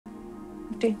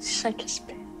doing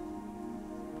Shakespeare.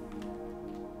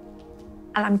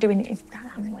 And I'm doing it in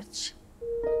that language.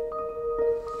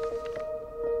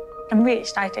 I'm really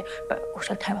excited, but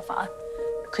also terrified,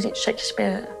 because it's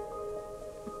Shakespeare.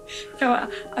 So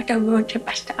I don't want to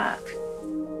mess it up.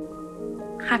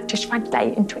 I have to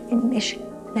translate into English,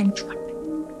 then translate.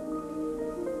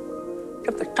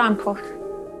 So for example,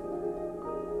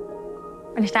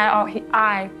 when he said, oh,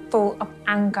 I full of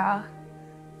anger,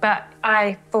 but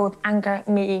I full of anger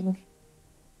mean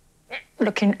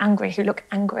looking angry, he looked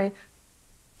angry.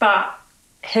 But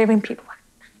hearing people,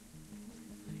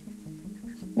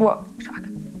 what?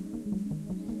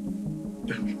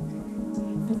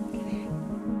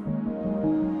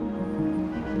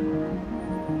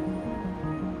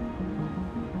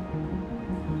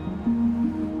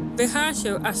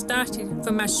 Rehearsal are starting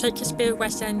for my Shakespeare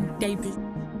West End debut.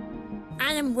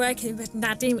 I am working with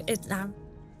Nadim Islam,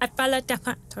 a fellow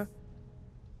director.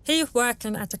 He is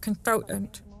working as a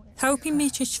consultant, helping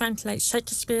me to translate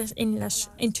Shakespeare's English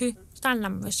into sign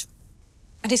language.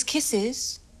 And his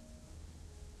kisses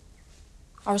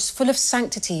are as full of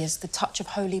sanctity as the touch of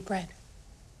holy bread.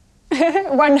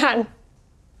 One hand.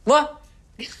 What?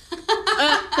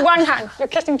 One hand. You're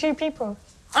kissing two people.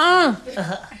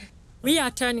 We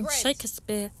are turning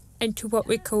Shakespeare into what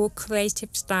we call creative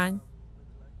slang.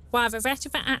 While the rest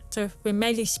of the actors will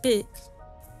mainly speak,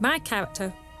 my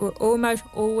character will almost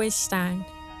always stand.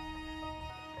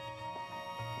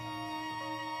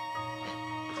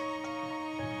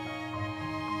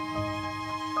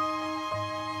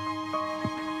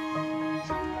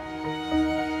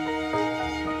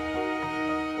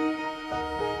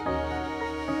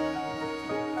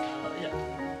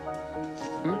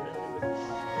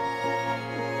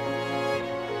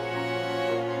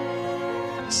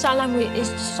 Sign language is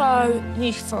so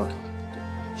useful.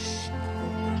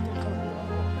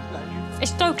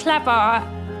 It's so clever,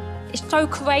 it's so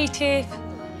creative.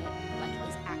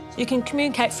 You can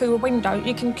communicate through a window,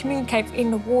 you can communicate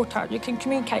in the water, you can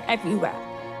communicate everywhere.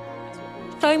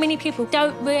 So many people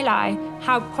don't realise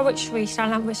how poetry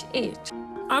sign language is.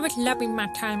 I was loving my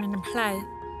time in the play,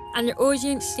 and the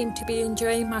audience seemed to be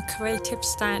enjoying my creative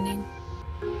standing.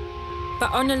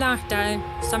 But on the last day,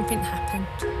 something happened.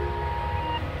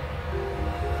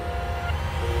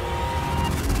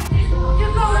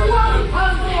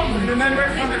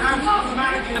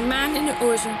 A man in the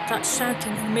audience started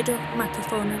shouting in the middle of my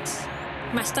performance.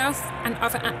 Myself and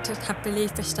other actors had to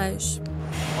leave the stage.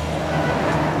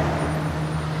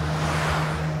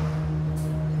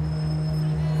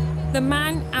 The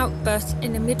man outburst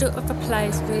in the middle of the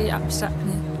play really upset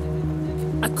me.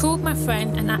 I called my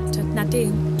friend and actor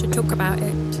Nadim to talk about it.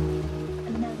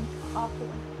 And then after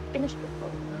we finished the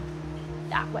program,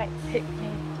 that way picked me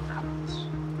out.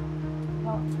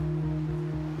 Well,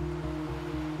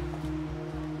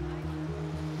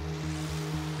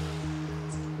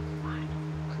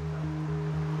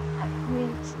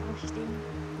 really exhausting.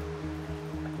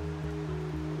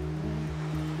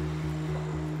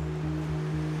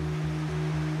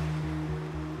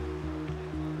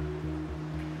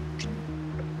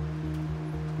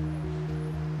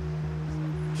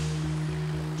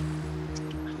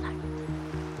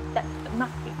 That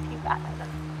must be too bad.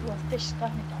 Your fish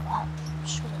going to go up, I'm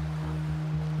sure.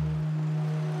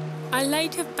 I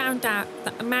later found out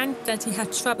that the man said he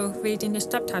had trouble reading the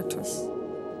subtitles.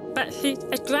 But his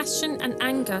aggression and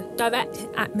anger directed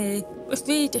at me was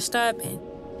really disturbing.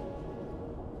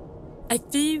 A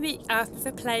few weeks after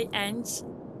the play ends,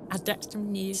 I get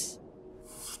some news.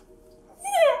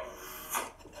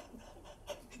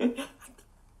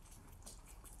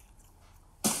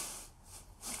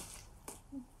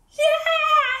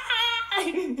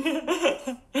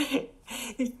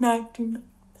 It's not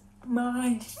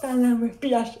my son with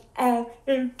BSL.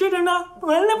 It's good enough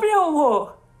for a little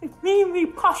war. It's really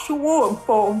push the war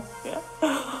form.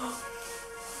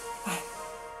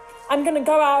 I'm gonna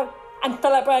go out and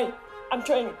celebrate and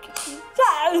drink.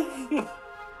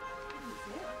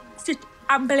 It's just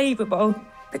unbelievable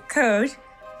because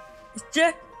it's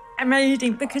just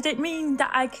amazing because it means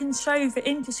that I can show the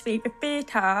industry, the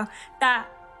theatre, that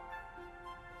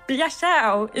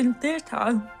BSL in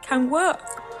theatre can work.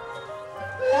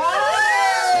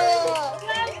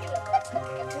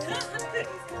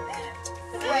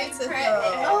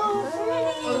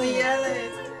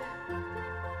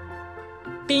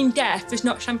 Being deaf is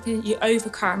not something that you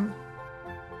overcome.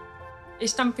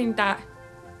 It's something that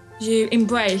you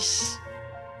embrace.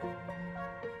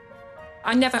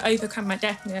 I never overcome my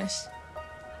deafness.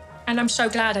 And I'm so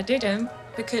glad I didn't,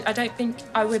 because I don't think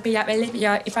I would be at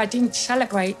Olivia if I didn't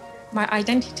celebrate my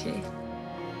identity.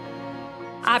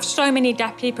 I have so many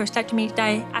deaf people said to me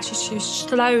they actually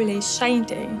slowly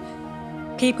changing.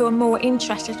 People are more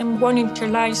interested in wanting to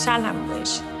learn sign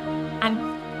language. And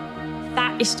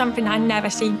that is something I've never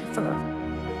seen before.